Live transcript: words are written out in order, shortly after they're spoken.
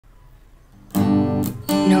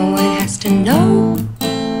to know.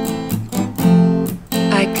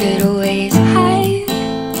 I could always hide,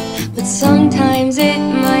 but sometimes it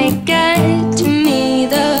might get to me,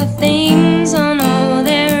 the things on all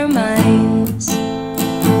their minds.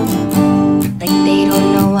 Like they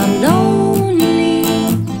don't know I'm lonely,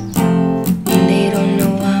 they don't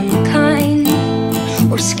know I'm kind,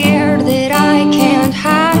 or scared that I can't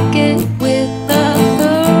hack it with the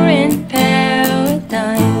current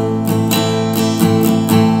paradigm.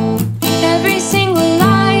 Every single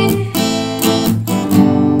line,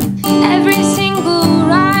 every single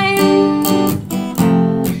rhyme,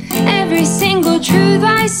 every single truth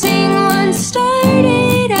I sing once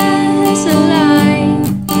started as a lie.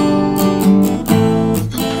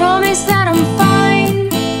 I promise that I'm fine,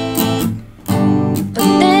 but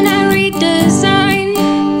then I redesign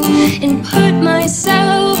and put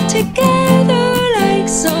myself together like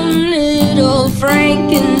some little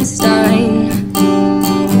Frankenstein.